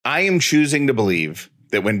I am choosing to believe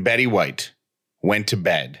that when Betty White went to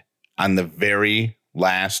bed on the very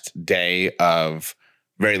last night of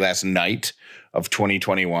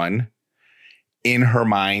 2021, in her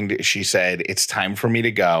mind, she said, it's time for me to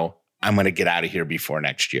go. I'm going to get out of here before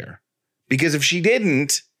next year. Because if she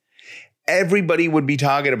didn't, everybody would be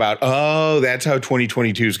talking about, oh, that's how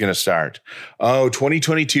 2022 is going to start. Oh,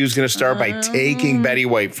 2022 is going to start by taking Betty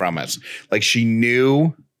White from us. Like she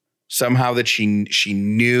knew somehow that she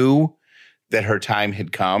knew that her time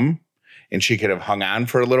had come and she could have hung on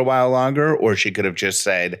for a little while longer, or she could have just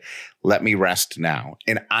said, let me rest now.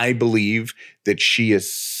 And I believe that she is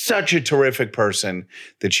such a terrific person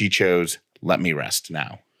that she chose, let me rest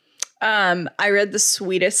now. I read the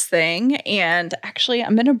sweetest thing, and actually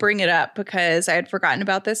I'm going to bring it up because I had forgotten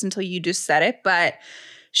about this until you just said it, but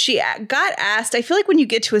she got asked, I feel like when you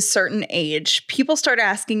get to a certain age, people start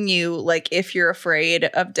asking you like if you're afraid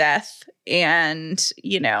of death, and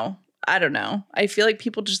I don't know. I feel like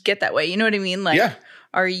people just get that way. You know what I mean? Like, yeah.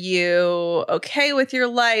 Are you okay with your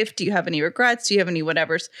life? Do you have any regrets? Do you have any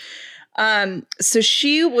whatevers? So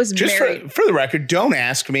she was just married. For the record, don't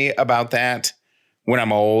ask me about that when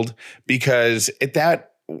I'm old, because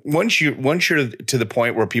once you're to the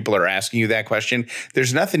point where people are asking you that question,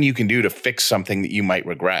 there's nothing you can do to fix something that you might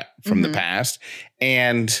regret from the past.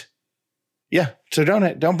 And yeah, so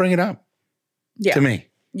don't bring it up to me.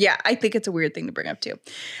 Yeah, I think it's a weird thing to bring up too.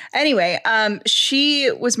 Anyway,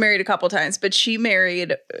 she was married a couple times, but she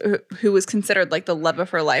married who was considered like the love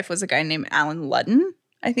of her life was a guy named Alan Ludden.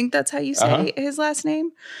 I think that's how you say his last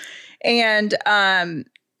name. And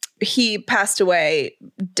he passed away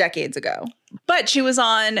decades ago. But she was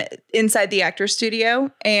on Inside the Actors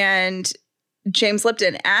Studio, and James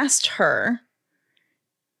Lipton asked her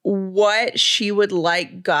what she would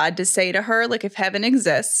like God to say to her, like if heaven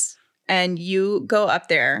exists and you go up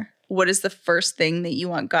there, what is the first thing that you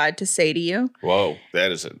want God to say to you? Whoa,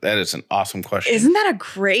 that is an awesome question. Isn't that a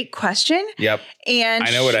great question? Yep. And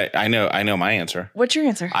I know my answer. What's your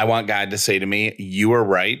answer? I want God to say to me, you were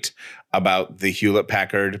right about the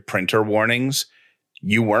Hewlett-Packard printer warnings.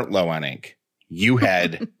 You weren't low on ink. You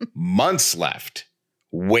had months left.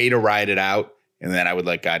 Way to ride it out. And then I would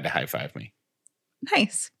like God to high five me.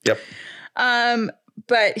 Nice. Yep.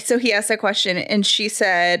 But so he asked that question, and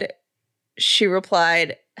she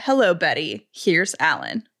replied, hello, Betty. Here's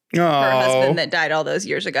Alan. Her husband that died all those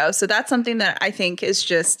years ago. So that's something that I think is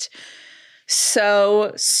just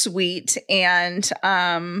so sweet. And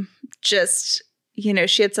just,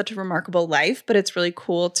 she had such a remarkable life, but it's really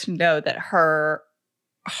cool to know that her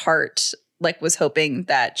heart was hoping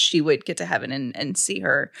that she would get to heaven and see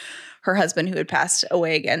her husband who had passed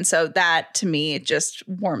away again. So that to me, it just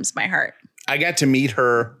warms my heart. I got to meet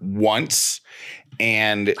her once,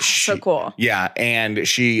 and so cool. Yeah. And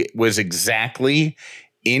she was exactly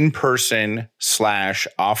in person /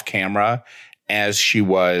 off camera as she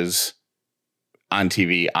was on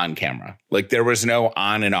TV on camera. Like there was no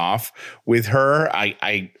on and off with her.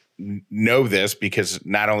 I know this because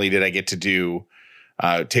not only did I get to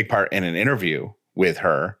take part in an interview with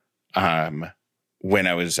her when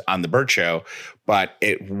I was on the Burt Show, but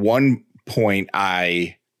at one point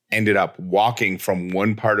I ended up walking from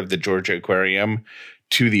one part of the Georgia Aquarium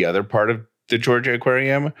to the other part of the Georgia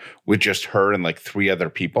Aquarium with just her and 3 other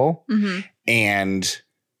people. Mm-hmm. And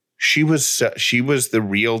she was the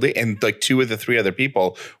real deal. And 2 of the 3 other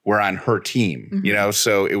people were on her team,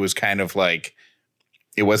 so it was kind of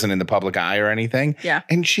it wasn't in the public eye or anything. Yeah.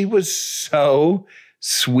 And she was so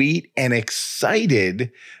sweet and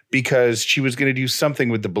excited because she was going to do something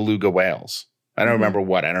with the beluga whales. I don't remember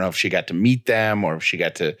what. I don't know if she got to meet them or if she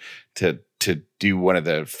got to do one of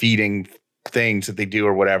the feeding things that they do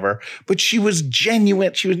or whatever. But she was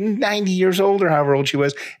genuine. She was 90 years old or however old she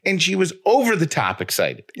was. And she was over the top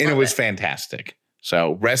excited. And it was fantastic.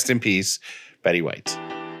 So rest in peace, Betty White.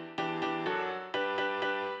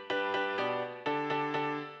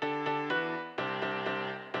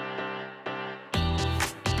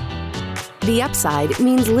 The Upside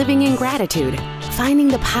means living in gratitude, finding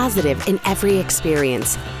the positive in every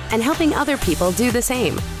experience, and helping other people do the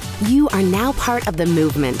same. You are now part of the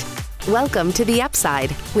movement. Welcome to The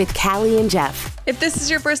Upside with Callie and Jeff. If this is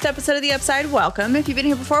your first episode of The Upside, welcome. If you've been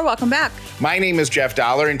here before, welcome back. My name is Jeff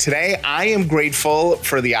Dollar, and today I am grateful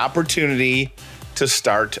for the opportunity to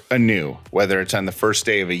start anew, whether it's on the first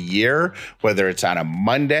day of a year, whether it's on a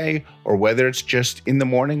Monday, or whether it's just in the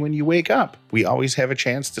morning when you wake up. We always have a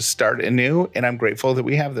chance to start anew, and I'm grateful that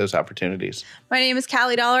we have those opportunities. My name is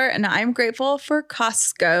Callie Dollar, and I'm grateful for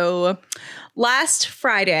Costco. Last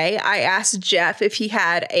Friday, I asked Jeff if he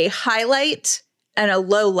had a highlight and a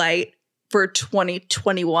low light for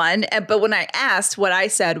 2021. But when I asked, what I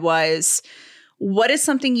said was, what is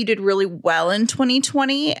something you did really well in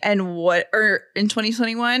 2020 or in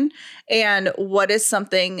 2021? And what is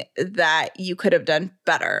something that you could have done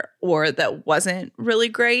better or that wasn't really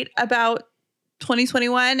great about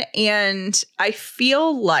 2021? And I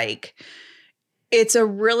feel like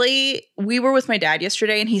we were with my dad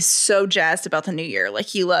yesterday and he's so jazzed about the new year. Like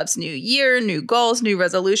he loves new year, new goals, new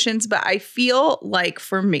resolutions. But I feel like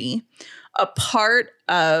for me, a part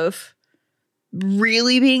of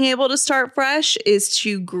really being able to start fresh is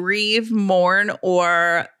to grieve, mourn,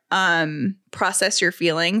 or process your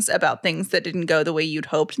feelings about things that didn't go the way you'd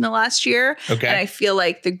hoped in the last year. Okay. And I feel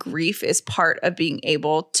like the grief is part of being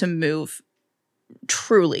able to move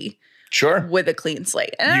truly with a clean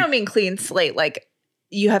slate. And I don't mean clean slate like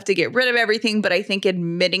you have to get rid of everything, but I think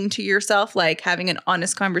admitting to yourself, like having an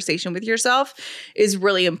honest conversation with yourself is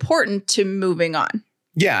really important to moving on.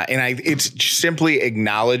 Yeah. And it's simply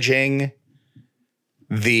acknowledging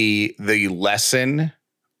the lesson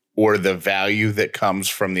or the value that comes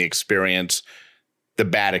from the experience, the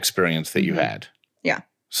bad experience that you had. Yeah.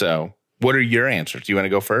 So what are your answers? Do you want to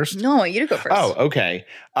go first? No, I want you to go first. Oh, okay.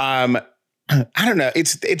 I don't know.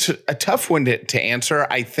 It's a tough one to answer.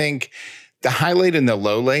 I think the highlight and the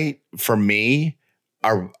low light for me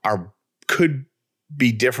could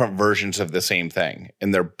be different versions of the same thing.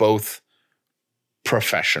 And they're both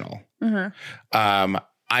professional. Mm-hmm.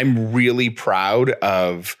 I'm really proud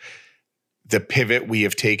of the pivot we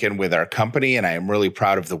have taken with our company, and I am really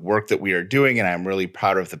proud of the work that we are doing, and I'm really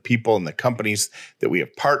proud of the people and the companies that we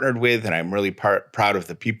have partnered with, and I'm really proud of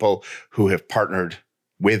the people who have partnered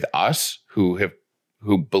with us, who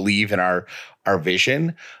believe in our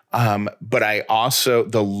vision. But I also,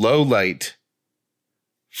 the low light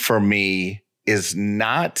for me is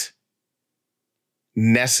not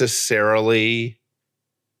necessarily,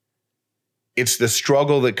 it's the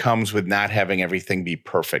struggle that comes with not having everything be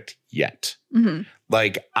perfect yet. Mm-hmm.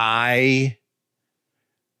 Like I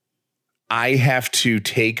have to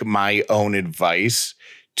take my own advice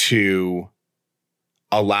to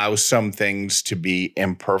allow some things to be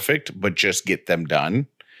imperfect, but just get them done,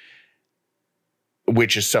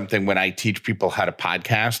 which is something when I teach people how to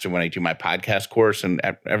podcast and when I do my podcast course and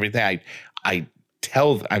everything, I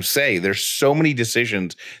say there's so many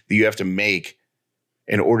decisions that you have to make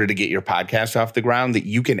in order to get your podcast off the ground that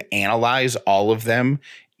you can analyze all of them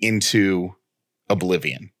into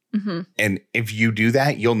oblivion. Mm-hmm. And if you do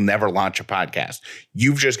that, you'll never launch a podcast.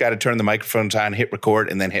 You've just got to turn the microphones on, hit record,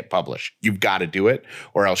 and then hit publish. You've got to do it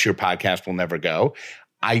or else your podcast will never go.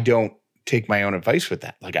 I don't take my own advice with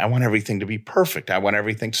that. Like I want everything to be perfect. I want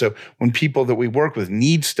everything. So when people that we work with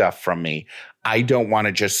need stuff from me, I don't want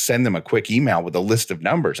to just send them a quick email with a list of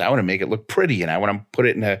numbers. I want to make it look pretty and I want to put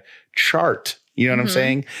it in a chart. You know what I'm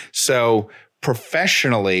saying? So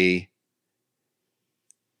professionally,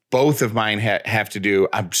 both of mine have to do,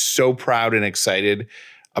 I'm so proud and excited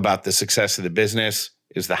about the success of the business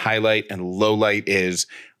is the highlight, and low light is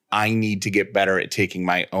I need to get better at taking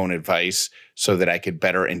my own advice so that I could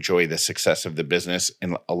better enjoy the success of the business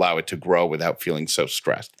and allow it to grow without feeling so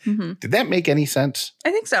stressed. Mm-hmm. Did that make any sense?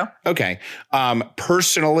 I think so. Okay.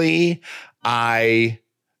 Personally,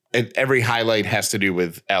 every highlight has to do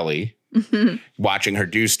with Ellie. Mm-hmm. Watching her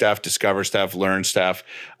do stuff, discover stuff, learn stuff.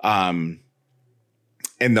 And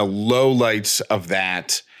the low lights of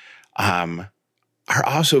that are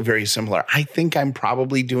also very similar. I think I'm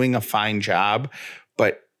probably doing a fine job,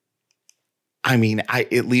 but I mean,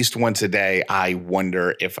 at least once a day, I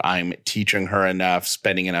wonder if I'm teaching her enough,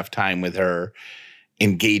 spending enough time with her,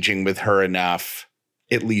 engaging with her enough,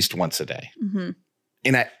 at least once a day. Mm-hmm.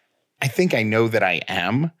 And I think I know that I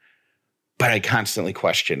am, but I constantly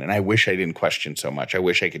question, and I wish I didn't question so much. I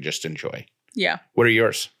wish I could just enjoy. Yeah. What are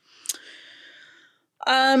yours?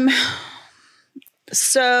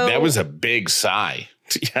 So that was a big sigh.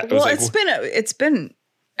 Yeah, well, it's been,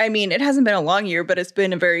 I mean, it hasn't been a long year, but it's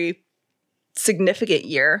been a very significant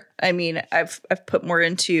year. I mean, I've put more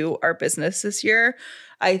into our business this year.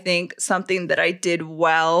 I think something that I did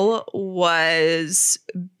well was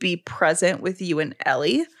be present with you and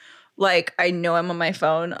Ellie. Like, I know I'm on my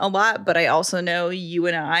phone a lot, but I also know you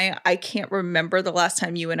and I can't remember the last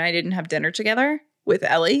time you and I didn't have dinner together with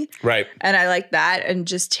Ellie. Right. And I like that. And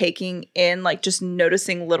just taking in, like, just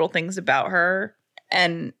noticing little things about her.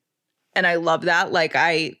 And I love that. Like,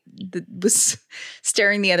 I was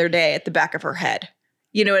staring the other day at the back of her head.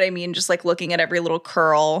 You know what I mean? Just like looking at every little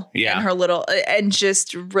curl and her little, and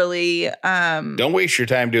just really. Don't waste your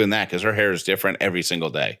time doing that because her hair is different every single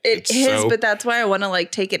day. It is, but that's why I want to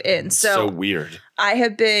like take it in. So weird. I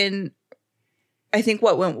think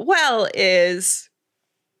what went well is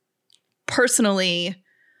personally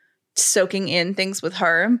soaking in things with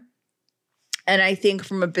her. And I think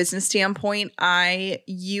from a business standpoint,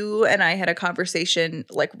 you and I had a conversation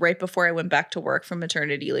like right before I went back to work from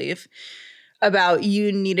maternity leave about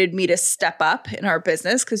you needed me to step up in our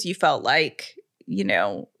business because you felt like, you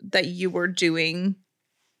know, that you were doing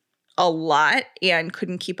a lot and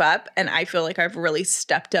couldn't keep up. And I feel like I've really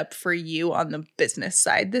stepped up for you on the business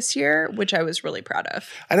side this year, which I was really proud of.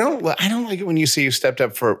 I don't like it when you say you stepped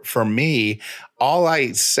up for me. All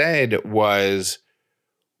I said was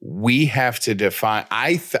we have to define.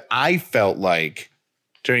 I felt like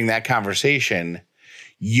during that conversation,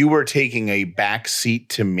 you were taking a back seat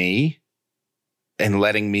to me and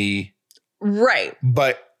letting me. Right.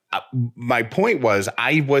 But my point was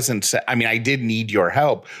I did need your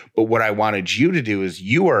help, but what I wanted you to do is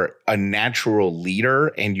you are a natural leader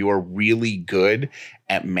and you're really good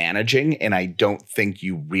at managing. And I don't think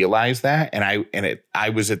you realize that. And I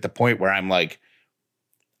was at the point where I'm like,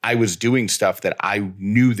 I was doing stuff that I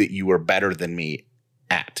knew that you were better than me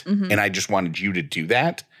at. Mm-hmm. And I just wanted you to do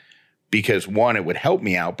that because one, it would help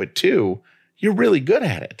me out, but two, you're really good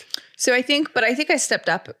at it. So I think I stepped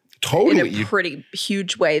up totally in a pretty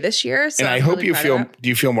huge way this year. So and I hope you feel, do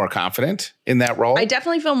you feel more confident in that role? I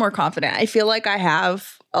definitely feel more confident. I feel like I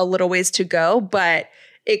have a little ways to go, but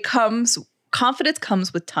confidence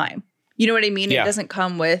comes with time. You know what I mean? Yeah. It doesn't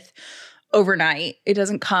come with overnight. It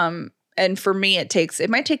doesn't come. And for me, it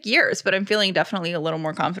might take years, but I'm feeling definitely a little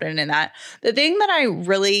more confident in that. The thing that I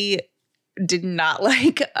really did not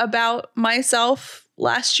like about myself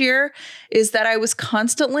last year is that I was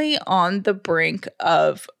constantly on the brink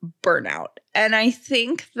of burnout. And I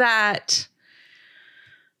think that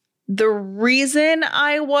the reason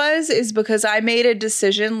I was is because I made a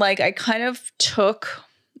decision, like I kind of took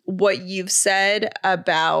what you've said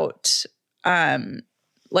about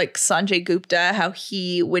like Sanjay Gupta, how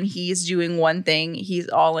when he's doing one thing, he's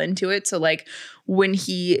all into it. So like when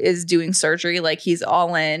he is doing surgery, like he's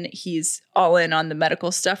all in on the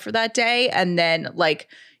medical stuff for that day. And then like,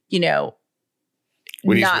 you know,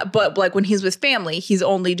 but like when he's with family, he's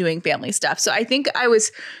only doing family stuff. So I think I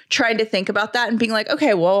was trying to think about that and being like,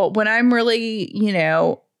 okay, well, when I'm really, you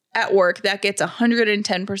know, at work, that gets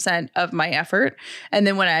 110% of my effort. And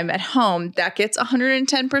then when I'm at home, that gets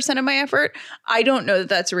 110% of my effort. I don't know that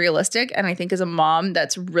that's realistic. And I think as a mom,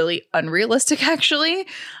 that's really unrealistic, actually.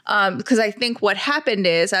 Because I think what happened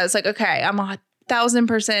is I was like, okay, I'm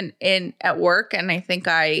 1,000% in at work. And I think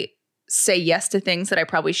I say yes to things that I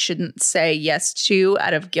probably shouldn't say yes to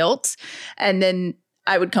out of guilt. And then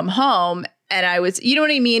I would come home and I was, you know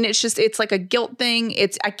what I mean? It's like a guilt thing.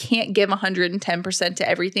 I can't give 110% to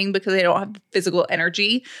everything because I don't have the physical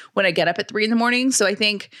energy when I get up at 3 a.m. So I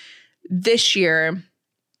think this year,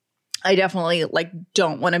 I definitely like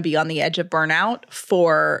don't want to be on the edge of burnout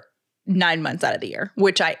for 9 months out of the year,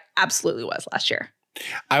 which I absolutely was last year.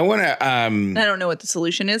 I want to, I don't know what the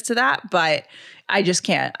solution is to that, but I just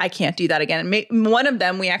can't do that again. One of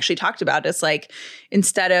them we actually talked about is like,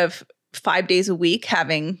 instead of 5 days a week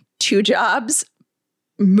having 2 jobs,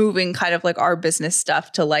 moving kind of like our business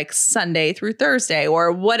stuff to like Sunday through Thursday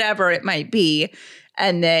or whatever it might be.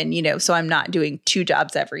 And then, you know, so I'm not doing 2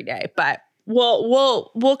 jobs every day, but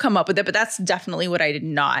we'll come up with it. But that's definitely what I did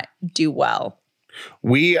not do well.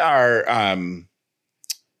 We are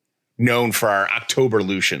known for our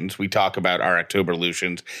Octoberlutions. We talk about our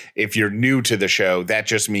Octoberlutions. If you're new to the show, that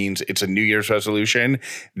just means it's a New Year's resolution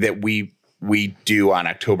that we do on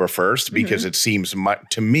October 1st because it seems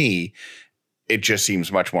to me, it just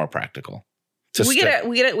seems much more practical. We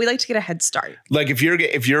like to get a head start. Like if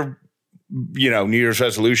your you know, New Year's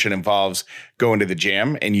resolution involves going to the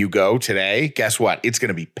gym and you go today, guess what? It's going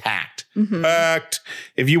to be packed. Mm-hmm. Packed.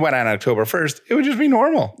 If you went on October 1st, it would just be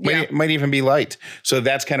normal. Yeah. Might even be light. So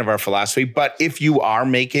that's kind of our philosophy. But if you are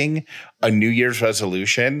making a New Year's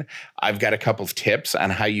resolution, I've got a couple of tips on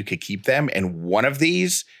how you could keep them. And one of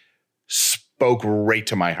these spoke right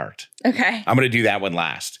to my heart. Okay. I'm going to do that one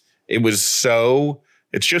last.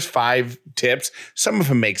 It's just 5 tips. Some of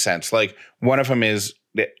them make sense. Like one of them is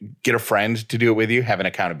get a friend to do it with you, have an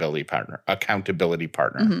accountability partner.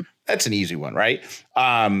 Mm-hmm. That's an easy one, right?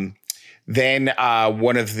 Then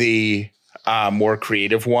one of the more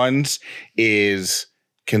creative ones is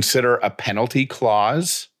consider a penalty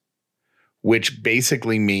clause, which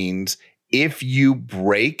basically means if you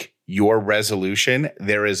break your resolution,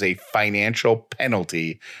 there is a financial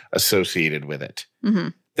penalty associated with it. Mm-hmm.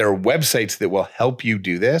 There are websites that will help you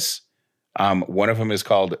do this. One of them is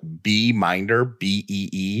called Beeminder,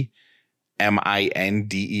 Beeminder.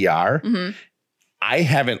 Mm-hmm. I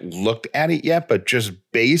haven't looked at it yet, but just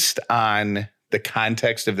based on the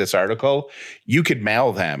context of this article, you could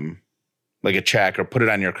mail them like a check or put it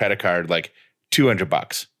on your credit card, like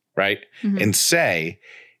 $200, right? And say,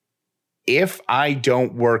 if I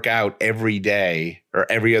don't work out every day or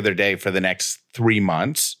every other day for the next 3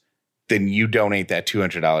 months, then you donate that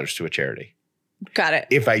 $200 to a charity. Got it.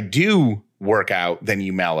 If I do work out, then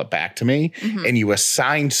you mail it back to me and you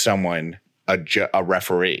assign someone a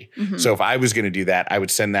referee. So if I was going to do that, I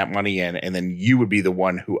would send that money in and then you would be the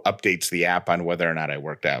one who updates the app on whether or not I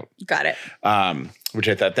worked out. Got it. Which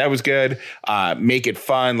I thought that was good. Make it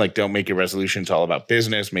fun. Like, don't make your resolutions all about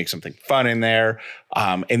business. Make something fun in there.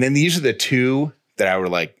 And then these are the two that I were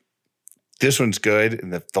like, this one's good.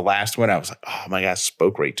 And the last one, I was like, oh my gosh,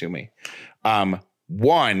 spoke right to me.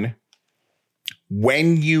 One,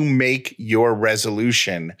 when you make your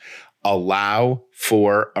resolution, allow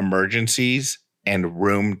for emergencies and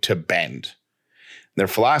room to bend. Their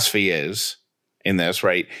philosophy is in this,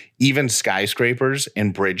 right? Even skyscrapers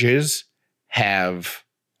and bridges have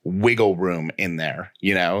wiggle room in there,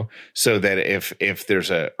 you know, so that if there's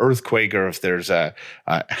a earthquake or if there's a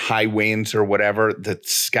high winds or whatever, the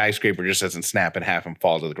skyscraper just doesn't snap in half and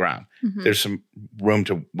fall to the ground. There's some room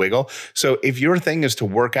to wiggle. So if your thing is to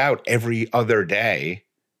work out every other day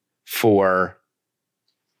for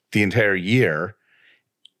the entire year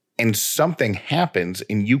and something happens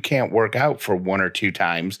and you can't work out for 1 or 2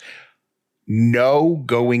 times, know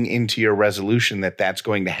going into your resolution that that's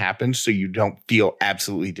going to happen so you don't feel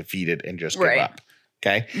absolutely defeated and just give up.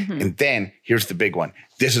 Okay. And then here's the big one.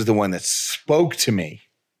 This is the one that spoke to me.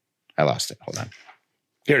 I lost it. Hold on.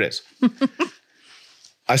 Here it is.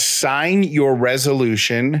 Assign your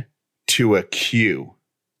resolution to a Q,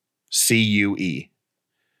 CUE.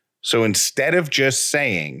 So instead of just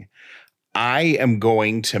saying, I am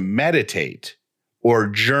going to meditate or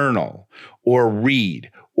journal or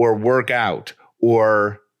read or work out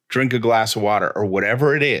or drink a glass of water or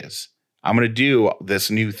whatever it is, I'm going to do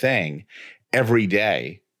this new thing every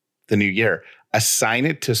day, the new year. Assign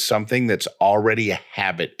it to something that's already a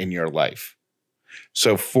habit in your life.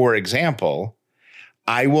 So for example,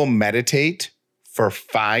 I will meditate for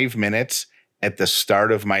 5 minutes at the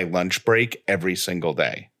start of my lunch break every single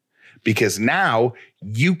day. Because now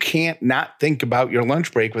you can't not think about your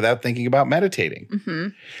lunch break without thinking about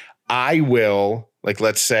meditating. I will, like,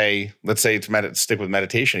 let's say it's stick with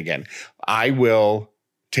meditation again. I will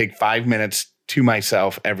take 5 minutes to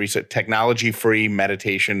myself every technology-free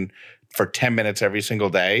meditation for 10 minutes every single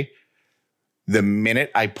day. The minute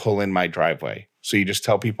I pull in my driveway. So you just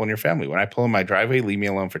tell people in your family, when I pull in my driveway, leave me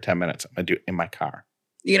alone for 10 minutes. I'm going to do it in my car.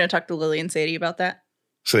 You going to talk to Lily and Sadie about that?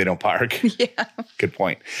 So they don't park. Yeah. Good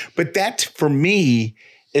point. But that for me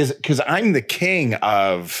is because I'm the king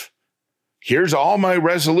of here's all my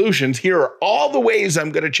resolutions. Here are all the ways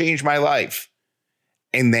I'm going to change my life.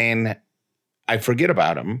 And then I forget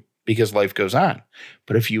about them because life goes on.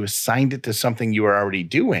 But if you assigned it to something you were already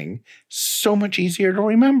doing, so much easier to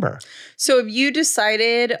remember. So have you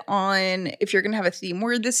decided on if you're going to have a theme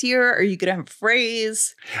word this year? Or are you going to have a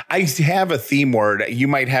phrase? I have a theme word. You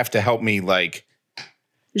might have to help me like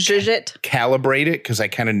calibrate it because I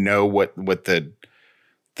kind of know what the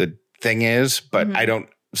thing is, but I don't.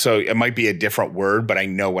 So it might be a different word, but I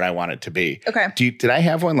know what I want it to be. Okay. Did I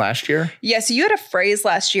have one last year? Yeah. So you had a phrase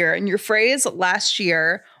last year, and your phrase last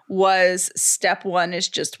year was step 1 is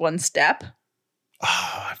just one step.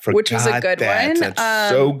 Oh, I forgot which was a good one. That's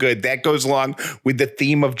so good. That goes along with the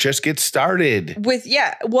theme of just get started.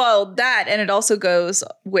 That, and it also goes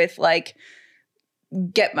with like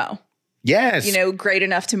Getmo. Yes. You know, great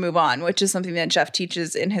enough to move on, which is something that Jeff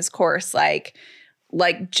teaches in his course. Like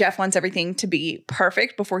Jeff wants everything to be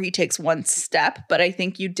perfect before he takes one step. But I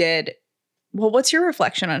think you did. Well, what's your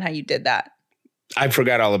reflection on how you did that? I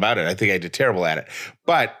forgot all about it. I think I did terrible at it.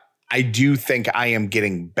 But I do think I am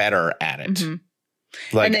getting better at it.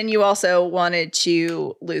 And then you also wanted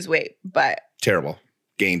to lose weight, but terrible.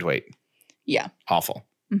 Gained weight. Yeah. Awful.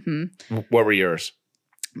 What were yours?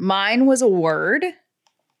 Mine was a word.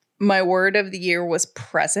 My word of the year was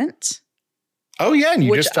present. Oh, yeah. And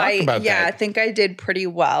you just talked about that. Yeah, I think I did pretty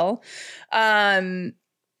well.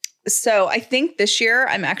 So I think this year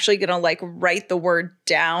I'm actually going to like write the word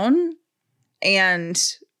down and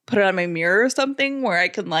put it on my mirror or something where I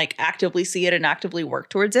can like actively see it and actively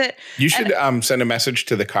work towards it. You should send a message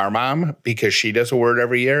to the car mom because she does a word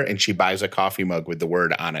every year and she buys a coffee mug with the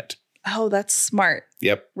word on it. Oh, that's smart.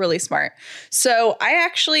 Yep. Really smart. So I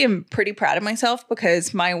actually am pretty proud of myself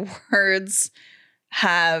because my words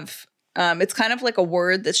have It's kind of like a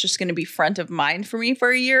word that's just going to be front of mind for me for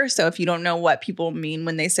a year. So if you don't know what people mean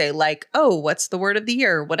when they say like, oh, what's the word of the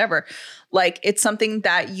year or whatever, like it's something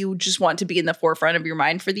that you just want to be in the forefront of your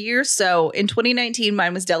mind for the year. So in 2019,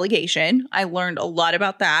 mine was delegation. I learned a lot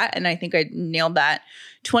about that and I think I nailed that.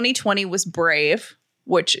 2020 was brave,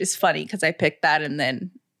 which is funny because I picked that and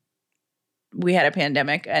then we had a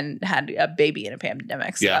pandemic and had a baby in a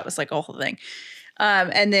pandemic. So that was like a whole thing.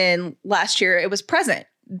 And then last year it was present.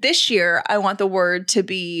 This year, I want the word to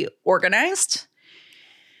be organized.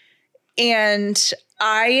 And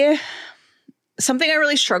something I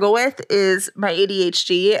really struggle with is my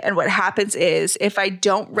ADHD. And what happens is if I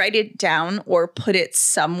don't write it down or put it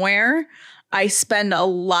somewhere, I spend a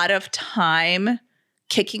lot of time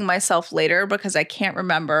kicking myself later because I can't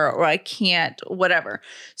remember or I can't whatever.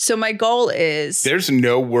 So my goal is... There's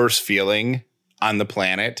no worse feeling on the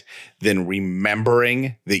planet than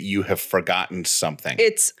remembering that you have forgotten something.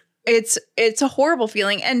 It's a horrible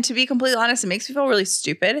feeling. And to be completely honest, it makes me feel really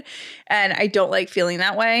stupid. And I don't like feeling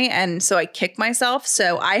that way. And so I kick myself.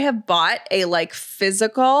 So I have bought a like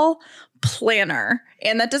physical planner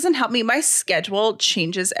and that doesn't help me. My schedule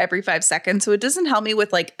changes every 5 seconds. So it doesn't help me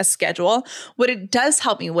with like a schedule. What it does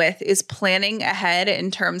help me with is planning ahead in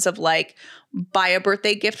terms of like buy a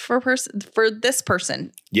birthday gift for this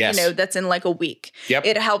person. Yes. You know, that's in like a week. Yep.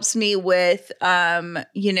 It helps me with,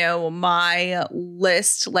 you know, my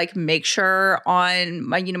list, like make sure on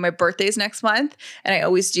my, you know, my birthday's next month. And I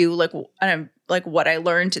always do like what I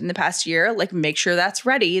learned in the past year, like make sure that's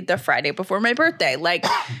ready the Friday before my birthday, like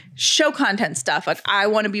show content stuff. Like I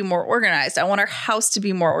want to be more organized. I want our house to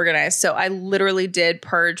be more organized. So I literally did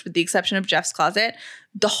purge with the exception of Jeff's closet,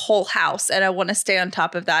 the whole house. And I want to stay on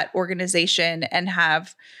top of that organization and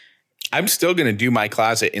have... I'm still going to do my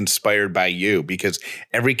closet inspired by you because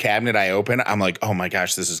every cabinet I open, I'm like, oh my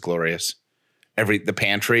gosh, this is glorious. The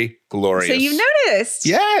pantry, glorious. So you noticed.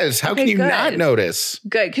 Yes. How can you not notice?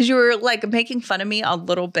 Good. Because you were like making fun of me a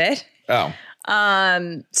little bit. Oh.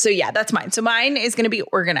 So yeah, that's mine. So mine is going to be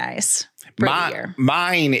organized for the year.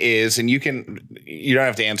 Mine is, and you don't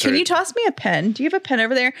have to answer. Can you toss me a pen? Do you have a pen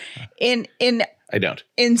over there? I don't.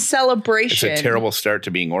 In celebration. It's a terrible start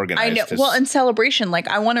to being organized. I know. Well, in celebration, like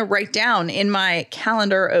I want to write down in my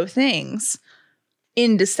calendar of things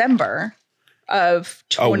in December of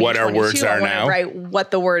 2022. What our words are now. Write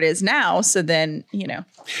what the word is now. So then, you know.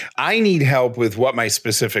 I need help with what my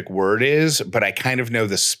specific word is, but I kind of know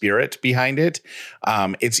the spirit behind it.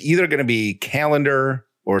 It's either going to be calendar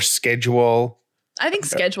or schedule. I think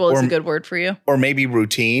schedule is a good word for you. Or maybe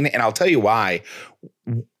routine. And I'll tell you why.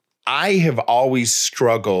 I have always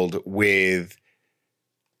struggled with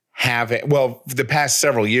the past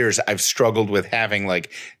several years, I've struggled with having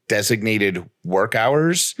like designated work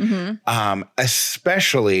hours,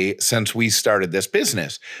 especially since we started this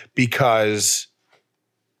business, because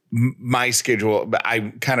my schedule,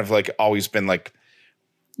 I kind of like always been like,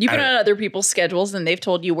 you've been on other people's schedules and they've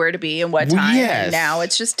told you where to be and what time. Yes. And now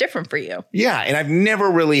it's just different for you. Yeah. And I've never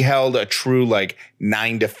really held a true like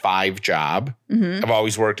 9 to 5 job. I've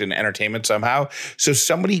always worked in entertainment somehow. So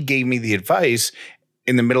somebody gave me the advice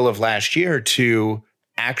in the middle of last year to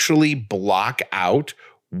actually block out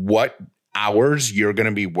what hours you're going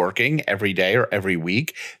to be working every day or every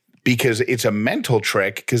week. Because it's a mental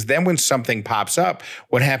trick. Because then when something pops up,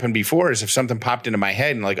 what happened before is if something popped into my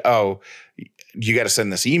head and like, oh, you got to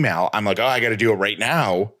send this email. I'm like, oh, I got to do it right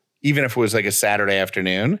now. Even if it was like a Saturday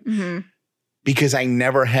afternoon, because I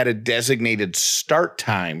never had a designated start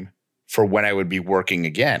time for when I would be working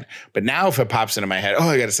again. But now if it pops into my head, oh,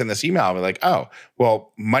 I got to send this email. I'll be like, oh,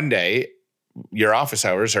 well, Monday, your office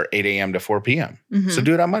hours are 8 a.m. to 4 p.m. So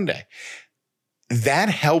do it on Monday. That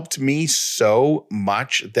helped me so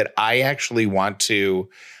much that I actually want to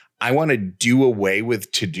do away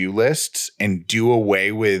with to-do lists and do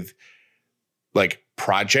away with like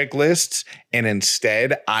project lists. And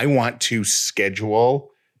instead I want to schedule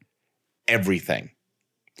everything.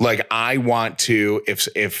 Like I want to,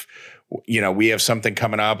 if you know, we have something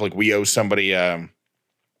coming up, like we owe somebody,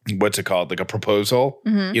 what's it called? Like a proposal,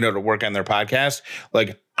 you know, to work on their podcast.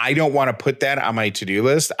 Like I don't want to put that on my to-do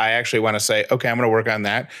list. I actually want to say, okay, I'm going to work on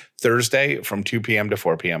that Thursday from 2 p.m. to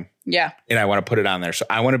 4 p.m. Yeah. And I want to put it on there. So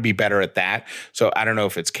I want to be better at that. So I don't know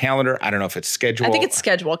if it's calendar. I don't know if it's schedule. I think it's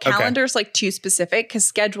schedule. Calendar is like too specific because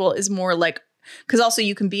schedule is more like, because also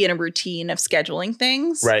you can be in a routine of scheduling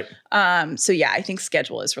things. Right. So yeah, I think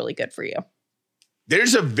schedule is really good for you.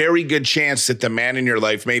 There's a very good chance that the man in your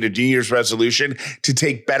life made a New Year's resolution to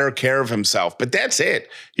take better care of himself. But that's it.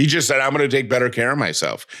 He just said, I'm going to take better care of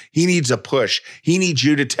myself. He needs a push. He needs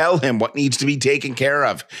you to tell him what needs to be taken care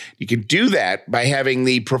of. You can do that by having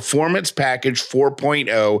the Performance Package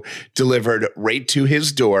 4.0 delivered right to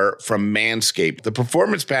his door from Manscaped. The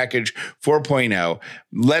Performance Package 4.0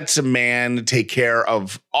 lets a man take care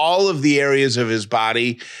of all of the areas of his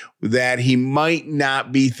body that he might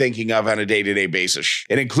not be thinking of on a day-to-day basis.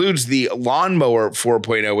 It includes the Lawnmower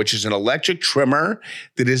 4.0, which is an electric trimmer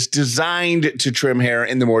that is designed to trim hair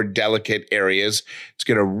in the more delicate areas. It's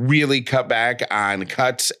going to really cut back on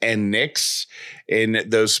cuts and nicks in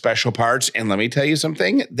those special parts. And let me tell you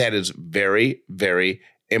something that is very, very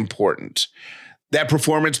important. That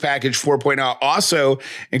Performance Package 4.0 also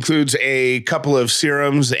includes a couple of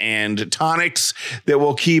serums and tonics that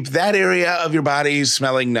will keep that area of your body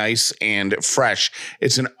smelling nice and fresh.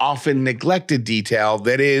 It's an often neglected detail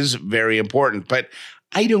that is very important, but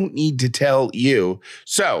I don't need to tell you.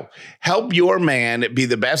 So help your man be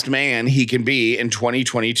the best man he can be in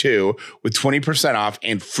 2022 with 20% off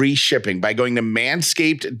and free shipping by going to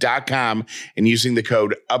manscaped.com and using the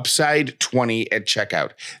code UPSIDE20 at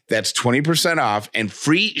checkout. That's 20% off and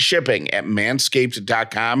free shipping at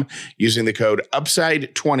manscaped.com using the code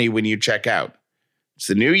UPSIDE20 when you check out. It's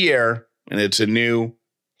the new year and it's a new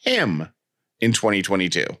him in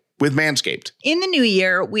 2022. With Manscaped. In the new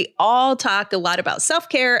year, we all talk a lot about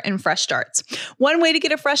self-care and fresh starts. One way to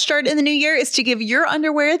get a fresh start in the new year is to give your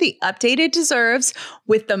underwear the update it deserves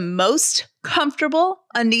with the most comfortable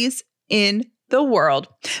undies in the world.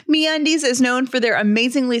 MeUndies is known for their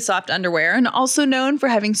amazingly soft underwear and also known for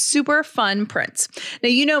having super fun prints. Now,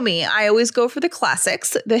 you know me, I always go for the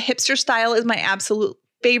classics. The hipster style is my absolute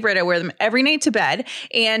favorite. I wear them every night to bed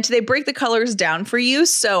and they break the colors down for you.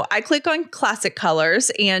 So I click on classic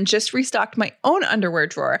colors and just restocked my own underwear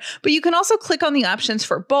drawer. But you can also click on the options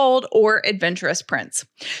for bold or adventurous prints.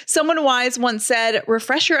 Someone wise once said,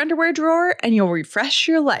 refresh your underwear drawer and you'll refresh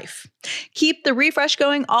your life. Keep the refresh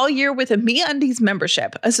going all year with a MeUndies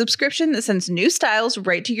membership, a subscription that sends new styles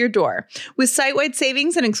right to your door. With site-wide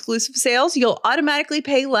savings and exclusive sales, you'll automatically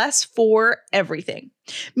pay less for everything.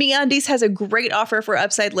 MeUndies has a great offer for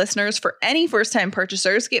Upside listeners. For any first-time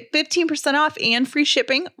purchasers, get 15% off and free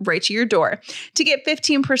shipping right to your door. To get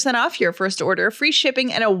 15% off your first order, free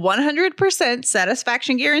shipping, and a 100%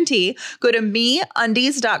 satisfaction guarantee, go to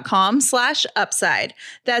MeUndies.com/upside.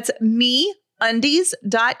 That's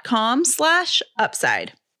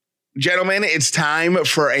MeUndies.com/upside. Gentlemen, it's time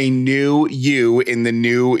for a new you in the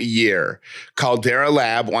new year. Caldera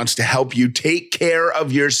Lab wants to help you take care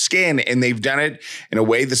of your skin, and they've done it in a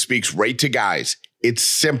way that speaks right to guys. It's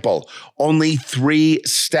simple. Only 3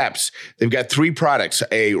 steps. They've got 3 products: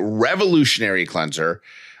 a revolutionary cleanser,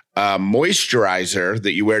 a moisturizer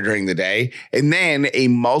that you wear during the day, and then a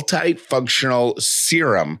multifunctional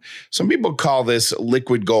serum. Some people call this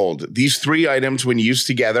liquid gold. These 3 items, when used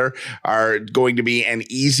together, are going to be an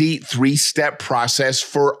easy 3-step process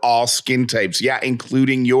for all skin types. Yeah,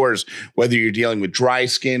 including yours, whether you're dealing with dry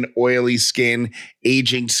skin, oily skin,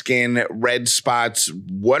 aging skin, red spots,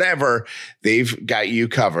 whatever, they've got you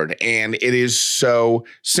covered. And it is so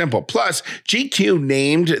simple. Plus, GQ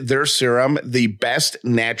named their serum the best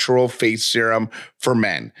natural face serum for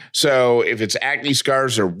men. So if it's acne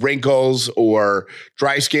scars or wrinkles or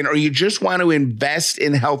dry skin, or you just want to invest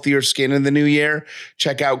in healthier skin in the new year,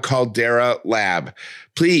 check out Caldera Lab.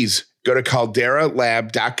 Please go to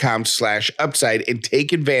calderalab.com/upside and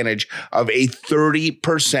take advantage of a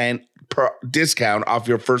 30% discount off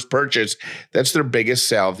your first purchase. That's their biggest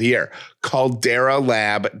sale of the year.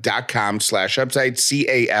 calderalab.com/upside,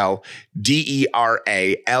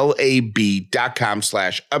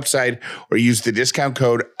 calderalab.com/upside, or use the discount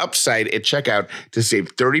code UPSIDE at checkout to save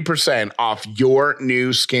 30% off your new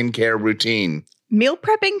skincare routine. Meal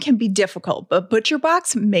prepping can be difficult, but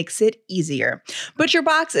ButcherBox makes it easier.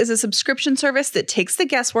 ButcherBox is a subscription service that takes the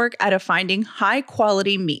guesswork out of finding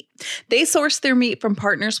high-quality meat. They source their meat from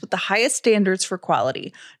partners with the highest standards for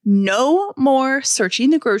quality. No more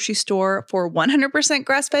searching the grocery store for 100%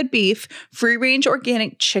 grass-fed beef, free-range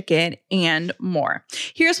organic chicken, and more.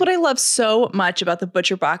 Here's what I love so much about the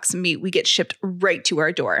ButcherBox meat we get shipped right to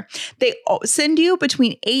our door. They send you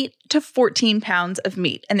between 8 to 14 pounds of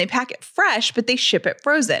meat, and they pack it fresh, but they ship it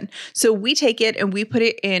frozen. So we take it and we put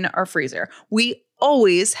it in our freezer. We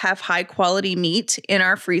always have high quality meat in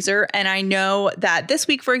our freezer. And I know that this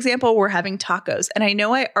week, for example, we're having tacos. And I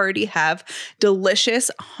know I already have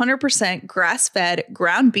delicious 100% grass-fed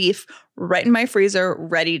ground beef right in my freezer,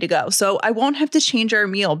 ready to go. So I won't have to change our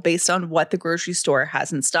meal based on what the grocery store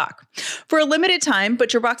has in stock. For a limited time,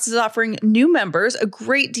 ButcherBox is offering new members a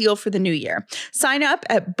great deal for the new year. Sign up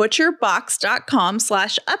at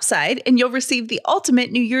butcherbox.com/upside and you'll receive the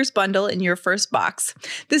ultimate New Year's bundle in your first box.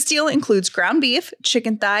 This deal includes ground beef,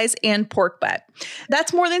 chicken thighs, and pork butt.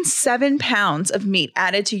 That's more than 7 pounds of meat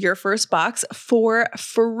added to your first box for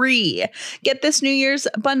free. Get this New Year's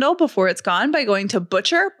bundle before it's gone by going to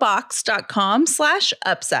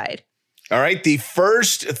butcherbox.com/upside. All right, the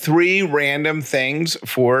first 3 random things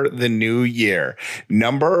for the new year.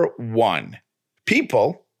 Number 1,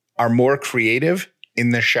 people are more creative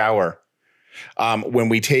in the shower. When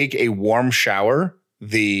we take a warm shower,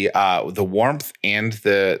 the warmth and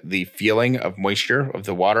the feeling of moisture of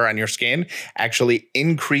the water on your skin actually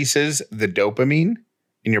increases the dopamine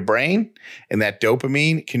in your brain, and that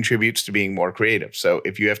dopamine contributes to being more creative. So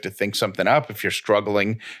if you have to think something up, if you're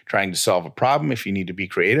struggling trying to solve a problem, if you need to be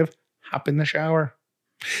creative, hop in the shower.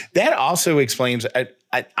 That also explains,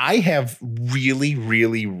 I have really,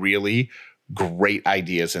 really, really great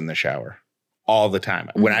ideas in the shower all the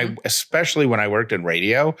time. Especially when I worked in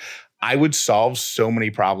radio, I would solve so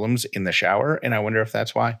many problems in the shower, and I wonder if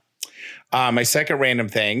that's why. My second random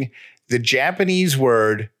thing, the Japanese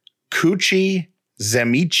word kuchi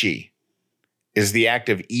zemichi is the act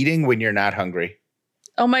of eating when you're not hungry.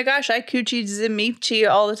 Oh my gosh, I kuchi zemichi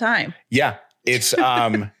all the time. Yeah, it's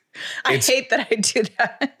I hate that I do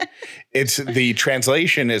that. It's the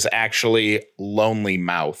translation is actually lonely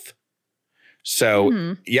mouth.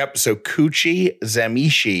 So, Yep. So kuchi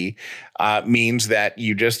zemishi means that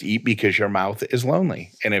you just eat because your mouth is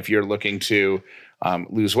lonely. And if you're looking to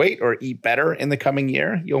lose weight or eat better in the coming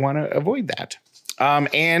year, you'll want to avoid that.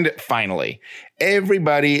 And finally,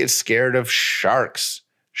 everybody is scared of sharks.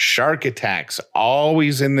 Shark attacks,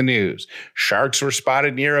 always in the news. Sharks were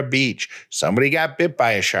spotted near a beach. Somebody got bit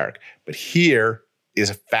by a shark. But here is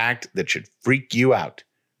a fact that should freak you out.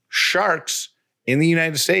 Sharks in the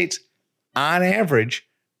United States, on average,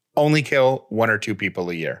 only kill 1 or 2 people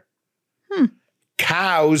a year.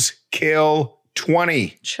 Cows kill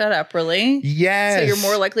 20. Shut up, really? Yes. So you're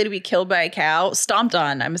more likely to be killed by a cow? Stomped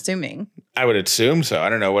on, I'm assuming. I would assume so. I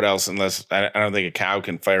don't know what else, unless I don't think a cow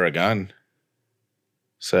can fire a gun.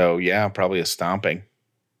 So, yeah, probably a stomping.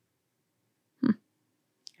 They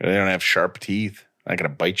don't have sharp teeth. They're not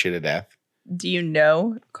going to bite you to death. Do you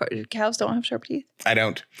know cows don't have sharp teeth? I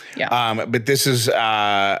don't. Yeah. But this is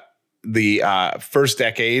the first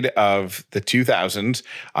decade of the 2000s.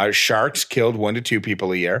 Sharks killed 1 to 2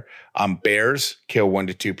 people a year. Bears kill 1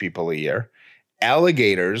 to 2 people a year.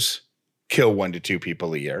 Alligators kill 1 to 2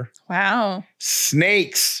 people a year. Wow.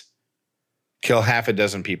 Snakes kill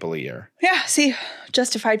 6 people a year. Yeah, see,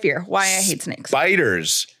 justified fear. Why I hate snakes.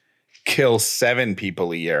 Spiders kill 7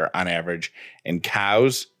 people a year on average. And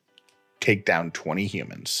cows take down 20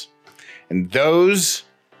 humans. And those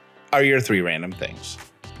are your 3 random things.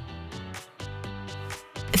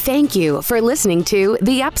 Thank you for listening to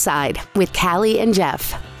The Upside with Callie and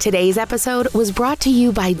Jeff. Today's episode was brought to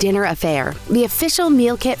you by Dinner Affair, the official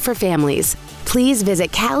meal kit for families. Please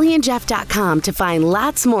visit CallieandJeff.com to find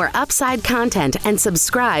lots more Upside content and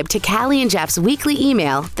subscribe to Callie and Jeff's weekly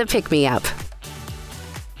email, The Pick Me Up.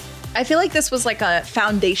 I feel like this was like a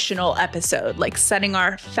foundational episode, like setting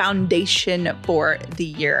our foundation for the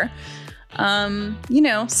year.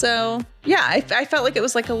 So yeah, I felt like it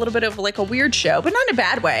was like a little bit of like a weird show, but not in a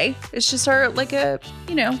bad way. It's just our like Well,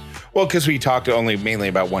 because we talked mainly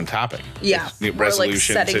about one topic. Yeah.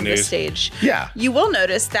 Resolutions like setting and the stage. Yeah. You will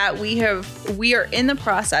notice that we are in the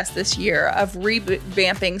process this year of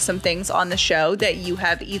revamping some things on the show that you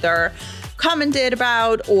have either commented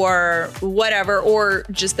about or whatever, or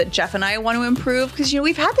just that Jeff and I want to improve, because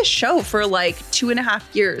we've had this show for like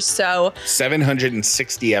 2.5 years, so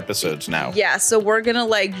 760 episodes now. Yeah, so we're gonna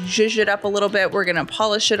like zhuzh it up a little bit, we're gonna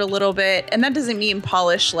polish it a little bit, and that doesn't mean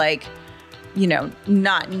polish like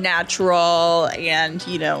not natural, and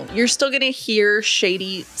you're still gonna hear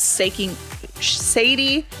Sadie shaking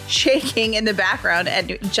in the background,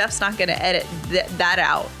 and Jeff's not gonna edit that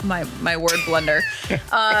out, my word blunder.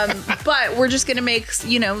 But we're just gonna make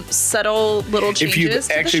subtle little changes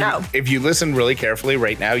to the show. If you listen really carefully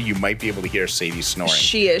right now, you might be able to hear Sadie snoring.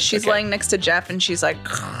 She's laying next to Jeff, and she's like,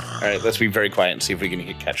 all right, let's be very quiet and see if we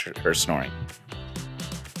can catch her snoring.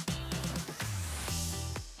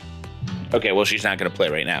 Okay, well, she's not going to play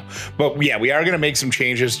right now. But yeah, we are going to make some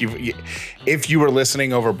changes. If you were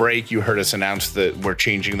listening over break, you heard us announce that we're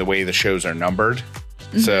changing the way the shows are numbered.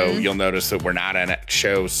 Mm-hmm. So you'll notice that we're not on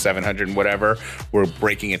show 700 and whatever. We're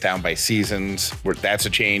breaking it down by seasons. That's a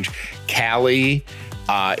change. Callie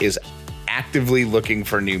is actively looking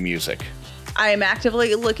for new music. I am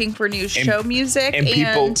actively looking for new show music. And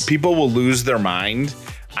people will lose their mind.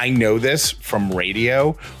 I know this from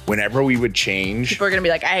radio. Whenever we would change, people are going to be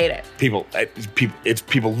like, I hate it.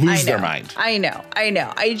 People lose their mind. I know.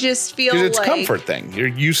 I just feel like it's a comfort thing. You're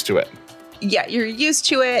used to it. Yeah, you're used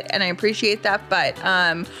to it, and I appreciate that. But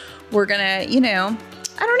we're going to,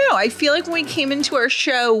 I don't know. I feel like when we came into our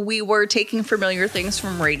show, we were taking familiar things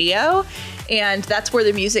from radio, and that's where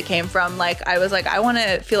the music came from. Like, I was like, I want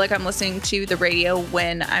to feel like I'm listening to the radio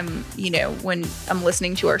when I'm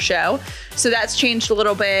listening to our show. So that's changed a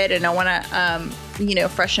little bit, and I want to,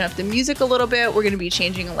 freshen up the music a little bit. We're going to be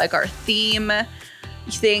changing like our theme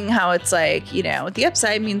thing, how it's like, the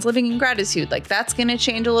upside means living in gratitude. Like, that's going to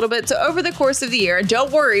change a little bit. So over the course of the year, and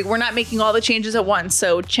don't worry, we're not making all the changes at once.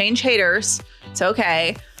 So change haters. It's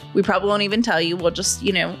okay. We probably won't even tell you. We'll just,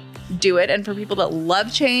 do it. And for people that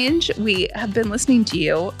love change, we have been listening to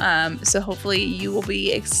you. So hopefully you will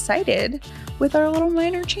be excited with our little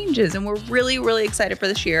minor changes. And we're really, really excited for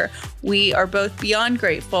this year. We are both beyond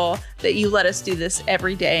grateful that you let us do this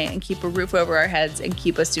every day and keep a roof over our heads and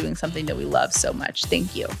keep us doing something that we love so much.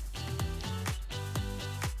 Thank you.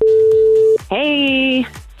 Hey,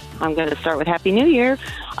 I'm going to start with Happy New Year.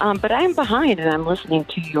 But I'm behind and I'm listening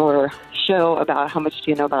to your show about how much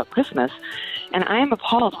do you know about Christmas. And I am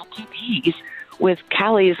appalled with two P's with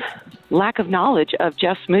Callie's lack of knowledge of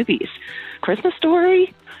Jeff's movies. Christmas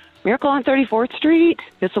Story, Miracle on 34th Street,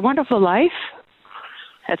 It's a Wonderful Life.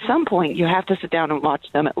 At some point, you have to sit down and watch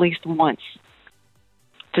them at least once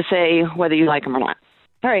to say whether you like them or not.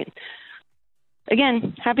 All right.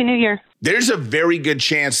 Again, Happy New Year. There's a very good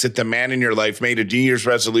chance that the man in your life made a New Year's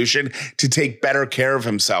resolution to take better care of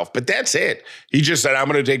himself. But that's it. He just said, I'm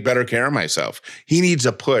going to take better care of myself. He needs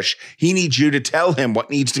a push. He needs you to tell him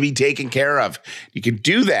what needs to be taken care of. You can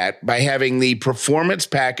do that by having the Performance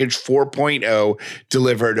Package 4.0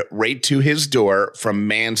 delivered right to his door from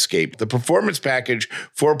Manscaped. The Performance Package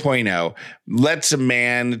 4.0 lets a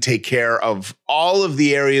man take care of all of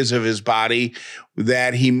the areas of his body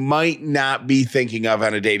that he might not be thinking of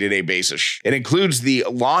on a day-to-day basis. It includes the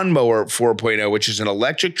Lawnmower 4.0, which is an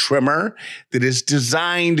electric trimmer that is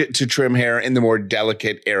designed to trim hair in the more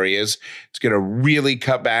delicate areas. It's going to really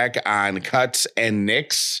cut back on cuts and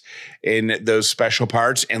nicks in those special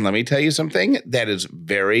parts. And let me tell you something that is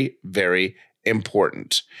very, very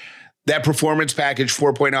important. That Performance Package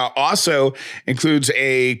 4.0 also includes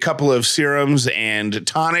a couple of serums and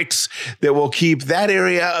tonics that will keep that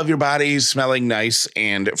area of your body smelling nice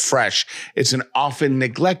and fresh. It's an often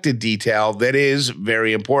neglected detail that is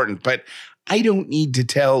very important, but I don't need to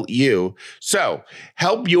tell you. So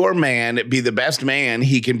help your man be the best man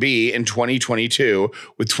he can be in 2022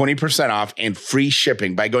 with 20% off and free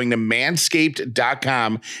shipping by going to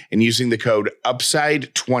manscaped.com and using the code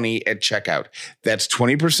UPSIDE20 at checkout. That's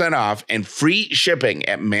 20% off and free shipping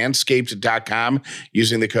at manscaped.com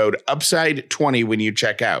using the code UPSIDE20 when you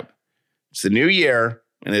check out. It's the new year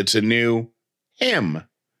and it's a new him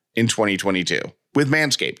in 2022 with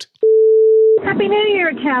Manscaped. Happy New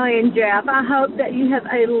Year, Callie and Jeff. I hope that you have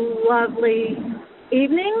a lovely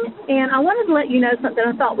evening. And I wanted to let you know something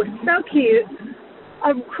I thought was so cute.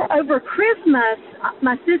 Over Christmas,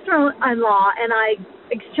 my sister-in-law and I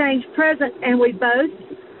exchanged presents, and we both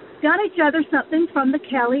got each other something from the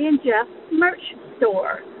Callie and Jeff merch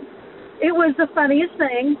store. It was the funniest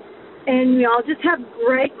thing, and we all just have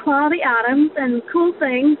great quality items and cool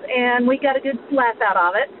things, and we got a good laugh out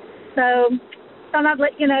of it. So thought I'd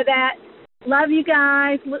let you know that. Love you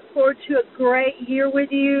guys. Look forward to a great year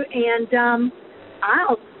with you. And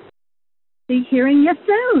I'll be hearing you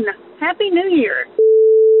soon. Happy New Year.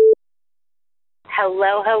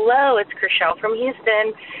 Hello. It's Chriselle from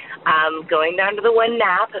Houston. Going down to the one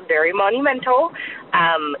nap, very monumental.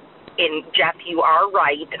 And Jeff, you are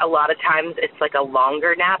right. A lot of times it's like a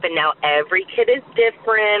longer nap, and now every kid is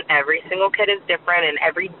different. Every single kid is different, and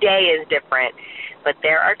every day is different. But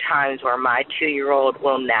there are times where my 2-year-old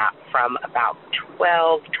will nap from about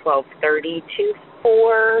 12:30 to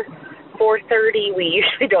 4:30. We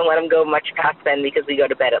usually don't let him go much past then because we go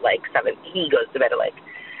to bed at like 7. He goes to bed at like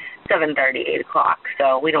 7:30, 8 o'clock.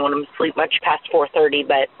 So we don't want him to sleep much past 4:30.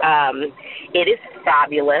 But it is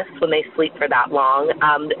fabulous when they sleep for that long.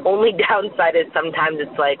 The only downside is sometimes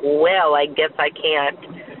it's like, well, I guess I can't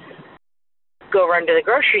go run to the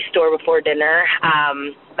grocery store before dinner.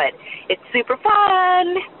 But it's super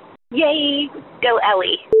fun. Yay. Go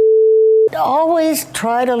Ellie. Always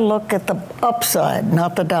try to look at the upside,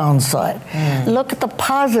 not the downside. Look at the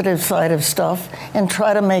positive side of stuff and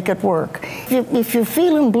try to make it work. if you're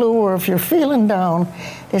feeling blue or if you're feeling down,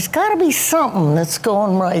 there's got to be something that's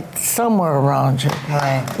going right somewhere around you.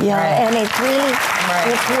 Right. Yeah, right. and it really,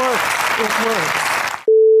 it works. It works.